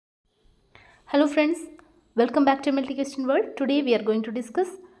Hello friends, welcome back to Multi Question World. Today we are going to discuss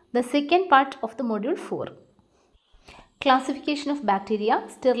the second part of the module 4. Classification of bacteria,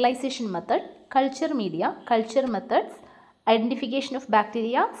 sterilization method, culture media, culture methods, identification of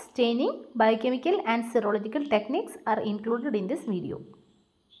bacteria, staining, biochemical and serological techniques are included in this video.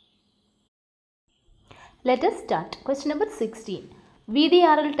 Let us start. Question number 16.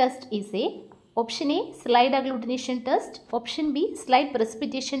 VDRL test is a option A slide agglutination test, option B slide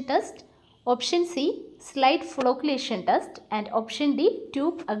precipitation test, option C slide flocculation test and option D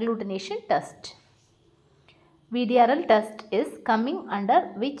tube agglutination test. VDRL test is coming under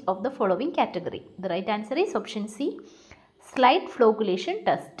which of the following category? The right answer is option C slide flocculation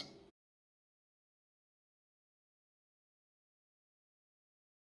test.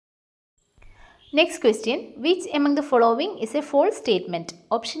 Next question, which among the following is a false statement?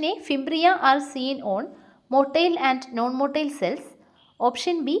 Option A, Fimbria are seen on motile and non-motile cells.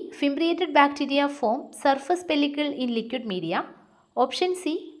 Option B, fimbriated bacteria form surface pellicle in liquid media. Option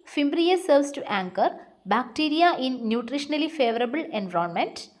C, Fimbria serves to anchor bacteria in nutritionally favorable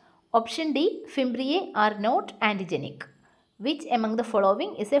environment. Option D, Fimbriae are not antigenic. Which among the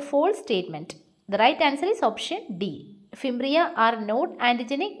following is a false statement? The right answer is option D. Fimbria are not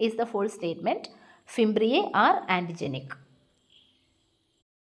antigenic is the false statement. Fimbriae are antigenic.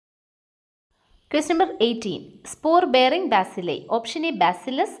 Question number 18. Spore bearing bacilli. Option A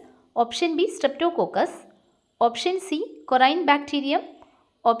Bacillus. Option B Streptococcus. Option C Corynebacterium.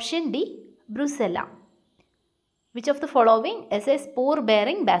 Option D Brucella. Which of the following is a spore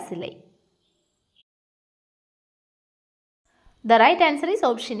bearing bacilli? The right answer is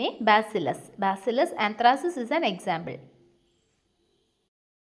option A Bacillus. Bacillus anthracis is an example.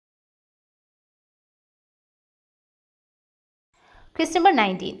 Question number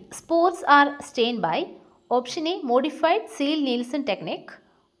 19. Spores are stained by option A modified Seale-Nielsen technique,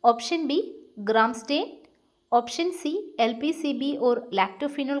 option B gram stain, option C LPCB or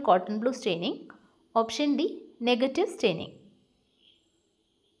lactophenol cotton blue staining, option D negative staining.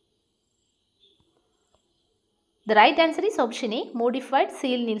 The right answer is option A modified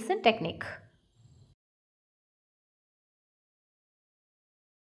Seale-Nielsen technique.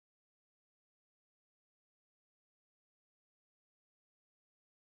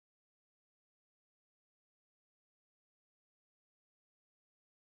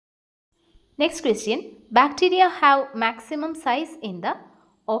 Next question. Bacteria have maximum size in the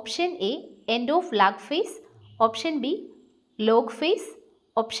option A end of lag phase, option B log phase,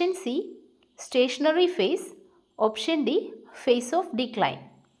 option C stationary phase, option D phase of decline.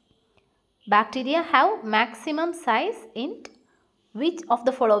 Bacteria have maximum size in which of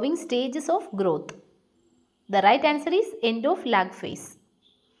the following stages of growth? The right answer is end of lag phase.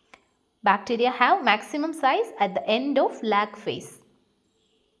 Bacteria have maximum size at the end of lag phase.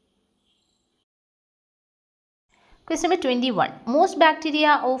 Question number 21. Most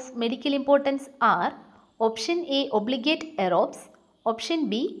bacteria of medical importance are option A obligate aerobes, option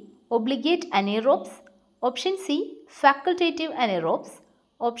B obligate anaerobes, option C facultative anaerobes,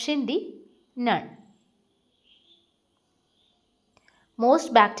 option D none.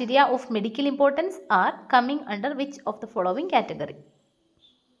 Most bacteria of medical importance are coming under which of the following category?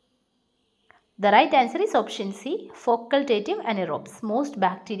 The right answer is option C facultative anaerobes. Most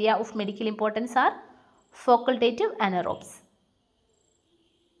bacteria of medical importance are facultative anaerobes.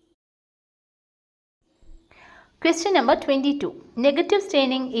 Question number 22. Negative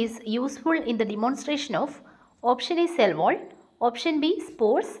staining is useful in the demonstration of option A cell wall, option B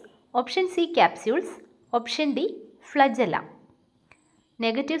spores, option C capsules, option D flagella.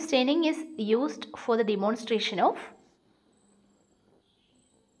 Negative staining is used for the demonstration of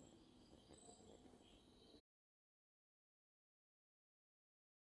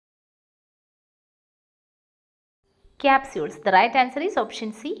capsules. The right answer is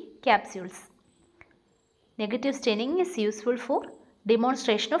option C capsules. Negative staining is useful for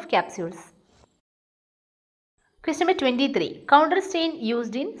demonstration of capsules. Question number 23. Counter stain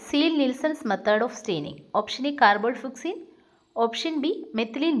used in Seale-Nielsen's method of staining. Option A carbolfuchsin, option B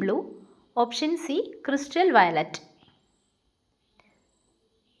methylene blue, option C crystal violet.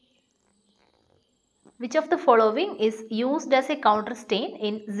 Which of the following is used as a counter stain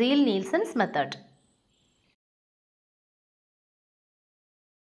in Seale-Nielsen's method?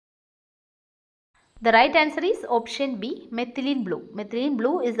 The right answer is option B methylene blue. Methylene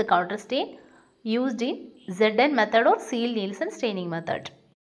blue is the counter stain used in ZN method or Seale-Nielsen staining method.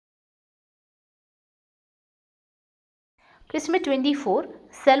 Question number 24.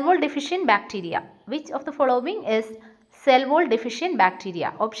 Cell wall deficient bacteria. Which of the following is cell wall deficient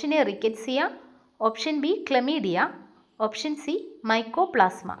bacteria? Option A Rickettsia, option B Chlamydia, option C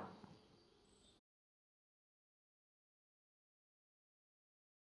Mycoplasma.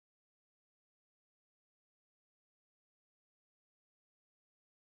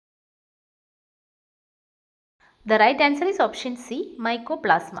 The right answer is option C,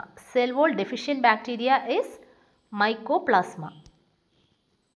 Mycoplasma. Cell wall deficient bacteria is Mycoplasma.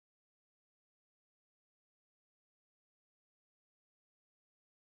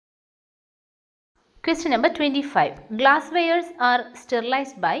 Question number 25. Glasswares are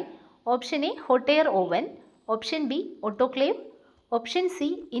sterilized by option A, hot air oven, option B, autoclave, option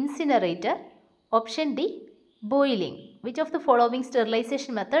C, incinerator, option D, boiling. Which of the following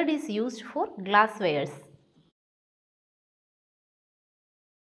sterilization method is used for glasswares?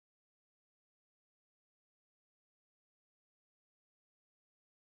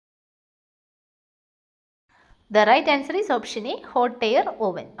 The right answer is option A, hot air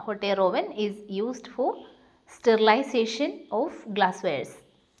oven. Hot air oven is used for sterilization of glasswares.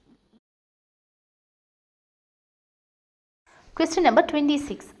 Question number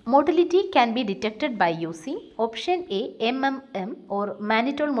 26. Motility can be detected by using option A, MMM or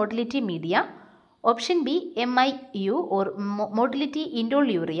mannitol motility media, option B, MIU or motility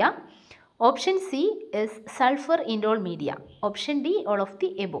indole urea, option C is sulfur indole media, option D all of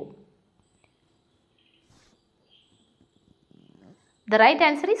the above. The right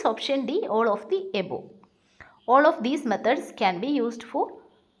answer is option D, all of the above. All of these methods can be used for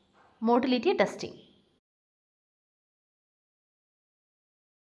motility testing.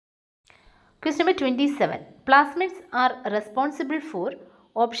 Question number 27. Plasmids are responsible for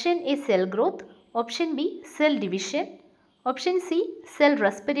option A, cell growth, option B, cell division, option C, cell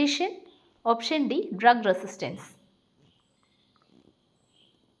respiration, option D, drug resistance.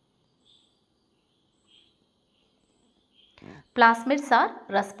 Plasmids are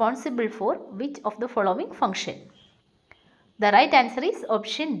responsible for which of the following function? The right answer is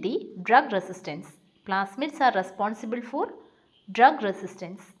option D, drug resistance. Plasmids are responsible for drug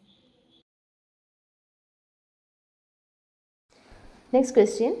resistance. Next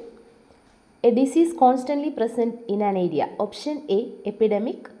question. A disease constantly present in an area. Option A,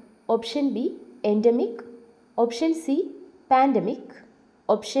 epidemic. Option B, endemic. Option C, pandemic.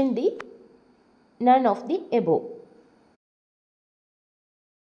 Option D, none of the above.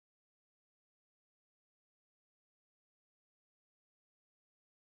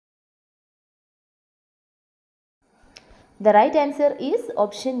 The right answer is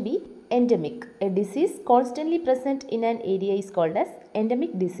option B, endemic. A disease constantly present in an area is called as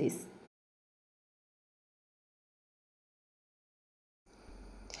endemic disease.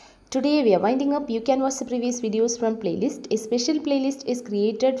 Today we are winding up. You can watch the previous videos from playlist. A special playlist is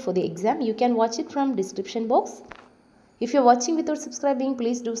created for the exam. You can watch it from description box. If you are watching without subscribing,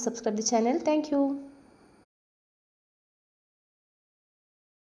 please do subscribe the channel. Thank you.